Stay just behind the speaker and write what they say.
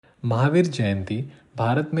महावीर जयंती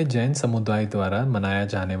भारत में जैन समुदाय द्वारा मनाया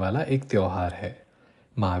जाने वाला एक त्योहार है।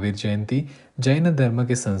 महावीर जयंती जैन धर्म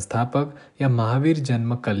के संस्थापक या महावीर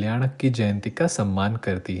जन्म कल्याणक की जयंती का सम्मान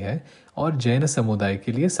करती है और जैन समुदाय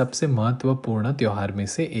के लिए सबसे महत्वपूर्ण त्योहार में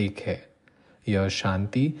से एक है। यह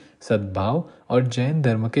शांति, सद्भाव और जैन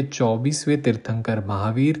धर्म के 24वें तीर्थंकर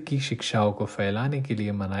महावीर की शिक्षाओं को फैलाने के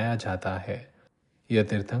लिए मनाया जाता है। यह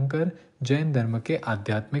तीर्थंकर जैन धर्म के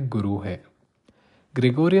आध्यात्मिक गुरु है।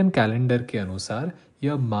 ग्रेगोरियन कैलेंडर के अनुसार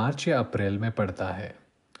यह मार्च या अप्रैल में पड़ता है।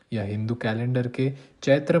 यह हिंदू कैलेंडर के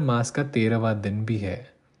चैत्र मास का 13वां दिन भी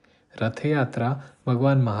है। रथ यात्रा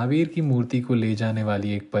भगवान महावीर की मूर्ति को ले जाने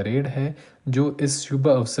वाली एक परेड है जो इस शुभ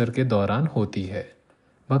अवसर के दौरान होती है।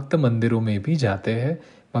 भक्त मंदिरों में भी जाते हैं,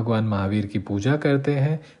 भगवान महावीर की पूजा करते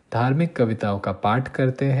हैं, धार्मिक कविताओं का पाठ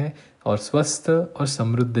करते हैं और स्वस्थ और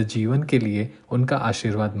समृद्ध जीवन के लिए उनका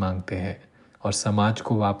आशीर्वाद मांगते हैं और समाज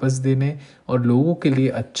को वापस देने और लोगों के लिए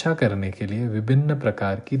अच्छा करने के लिए विभिन्न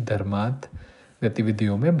प्रकार की धर्मार्थ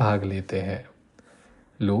गतिविधियों में भाग लेते हैं।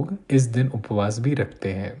 लोग इस दिन उपवास भी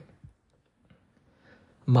रखते हैं।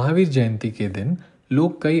 महावीर जयंती के दिन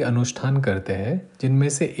लोग कई अनुष्ठान करते हैं, जिनमें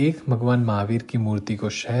से एक भगवान महावीर की मूर्ति को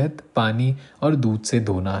शहद, पानी और दूध से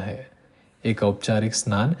धोना है। एक औपचारिक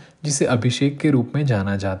स्नान जिसे अभिषेक के रूप में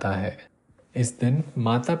जाना जाता है। इस दिन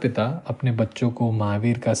माता पिता अपने बच्चों को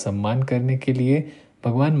महावीर का सम्मान करने के लिए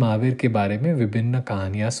भगवान महावीर के बारे में विभिन्न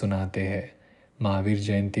कहानियाँ सुनाते हैं। महावीर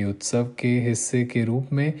जयंती उत्सव के हिस्से के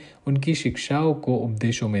रूप में उनकी शिक्षाओं को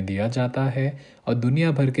उपदेशों में दिया जाता है और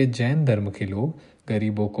दुनिया भर के जैन धर्म के लोग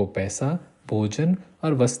गरीबों को पैसा, भोजन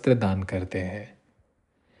और वस्त्र दान करते हैं।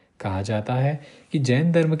 कहा जाता है कि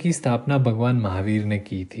जैन धर्म की स्थापना भगवान महावीर ने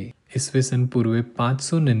की थी। ईस्वी पूर्व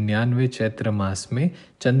 599 चैत्र मास में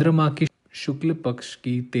चंद्रमा की शुक्ल पक्ष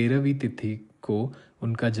की 13वीं तिथि को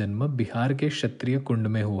उनका जन्म बिहार के क्षत्रिय कुंड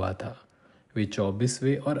में हुआ था। वे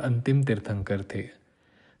 24वें और अंतिम तीर्थंकर थे।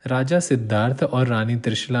 राजा सिद्धार्थ और रानी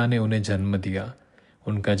त्रिशला ने उन्हें जन्म दिया।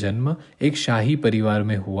 उनका जन्म एक शाही परिवार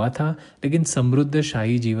में हुआ था, लेकिन समृद्ध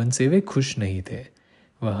शाही जीवन से वे खुश नहीं थे।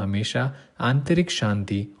 वह हमेशा आंतरिक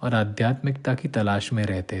शांति और आध्यात्मिकता की तलाश में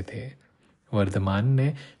रहते थे। वर्धमान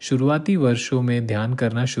ने शुरुआती वर्षों में ध्यान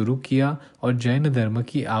करना शुरू किया और जैन धर्म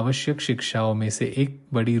की आवश्यक शिक्षाओं में से एक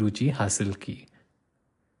बड़ी रुचि हासिल की।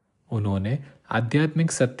 उन्होंने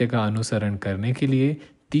आध्यात्मिक सत्य का अनुसरण करने के लिए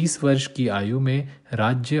 30 वर्ष की आयु में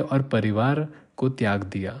राज्य और परिवार को त्याग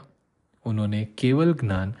दिया। उन्होंने केवल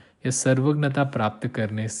ज्ञान या सर्वज्ञता प्राप्त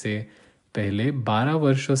करने से पहले 12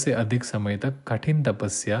 वर्षों से अधिक समय तक कठिन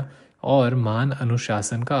तपस्या और महान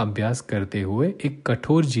अनुशासन का अभ्यास करते हुए एक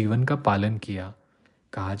कठोर जीवन का पालन किया।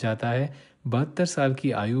 कहा जाता है 72 साल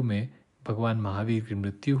की आयु में भगवान महावीर की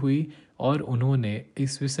मृत्यु हुई और उन्होंने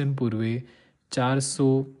ईस्वी पूर्व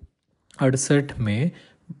 468 में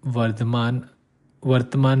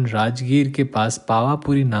वर्तमान राजगीर के पास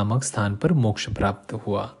पावापुरी नामक स्थान पर मोक्ष प्राप्त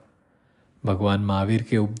हुआ। भगवान महावीर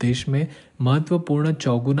के उपदेश में महत्वपूर्ण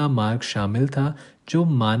चौगुना मार्ग शामिल था, जो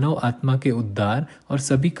मानव आत्मा के उद्धार और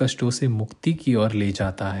सभी कष्टों से मुक्ति की ओर ले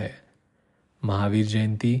जाता है। महावीर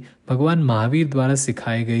जयंती भगवान महावीर द्वारा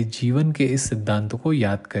सिखाए गए जीवन के इस सिद्धांतों को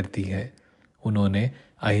याद करती है। उन्होंने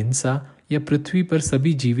अहिंसा या पृथ्वी पर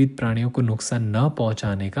सभी जीवित प्राणियों को नुकसान न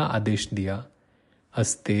पहुंचाने का आदेश दिया।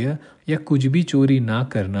 अस्तेय या कुछ भी चोरी ना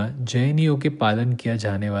करना जैनियों के पालन किया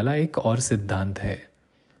जाने वाला एक और सिद्धांत है।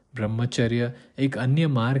 ब्रह्मचर्य एक अन्य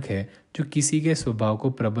मार्ग है जो किसी के स्वभाव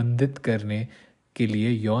को प्रबंधित करने के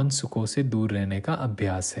लिए यौन सुखों से दूर रहने का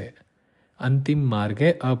अभ्यास है। अंतिम मार्ग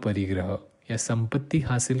है अपरिग्रह या संपत्ति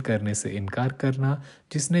हासिल करने से इनकार करना,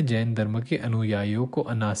 जिसने जैन धर्म के अनुयायियों को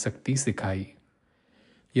अनासक्ति सिखाई।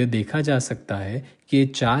 यह देखा जा सकता है कि ये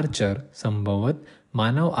 4 चर संभवत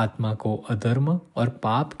मानव आत्मा को अधर्म और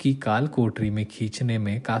पाप की काल कोठरी में खींचने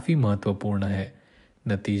में काफी महत्वपूर्ण है।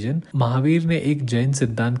 नतीजन महावीर ने एक जैन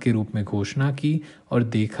सिद्धांत के रूप में घोषणा की और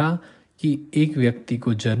देखा कि एक व्यक्ति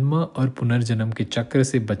को जन्म और पुनर्जन्म के चक्र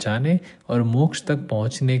से बचाने और मोक्ष तक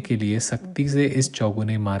पहुंचने के लिए सख्ती से इस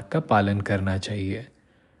चौगुने मार्ग का पालन करना चाहिए।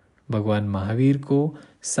 भगवान महावीर को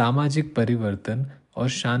सामाजिक परिवर्तन और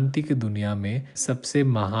शांति की दुनिया में सबसे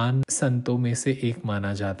महान संतों में से एक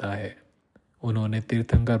माना जाता है। उन्होंने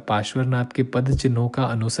तीर्थंकर पार्श्वनाथ के पद चिन्हों का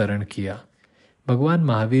अनुसरण किया। भगवान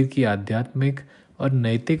महावीर की आध्यात्मिक और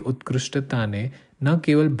नैतिक उत्कृष्टता ने न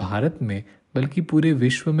केवल भारत में बल्कि पूरे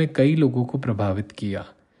विश्व में कई लोगों को प्रभावित किया।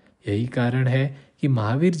 यही कारण है कि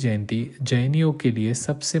महावीर जयंती जैनियों के लिए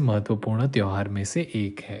सबसे महत्वपूर्ण त्योहार में से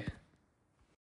एक है।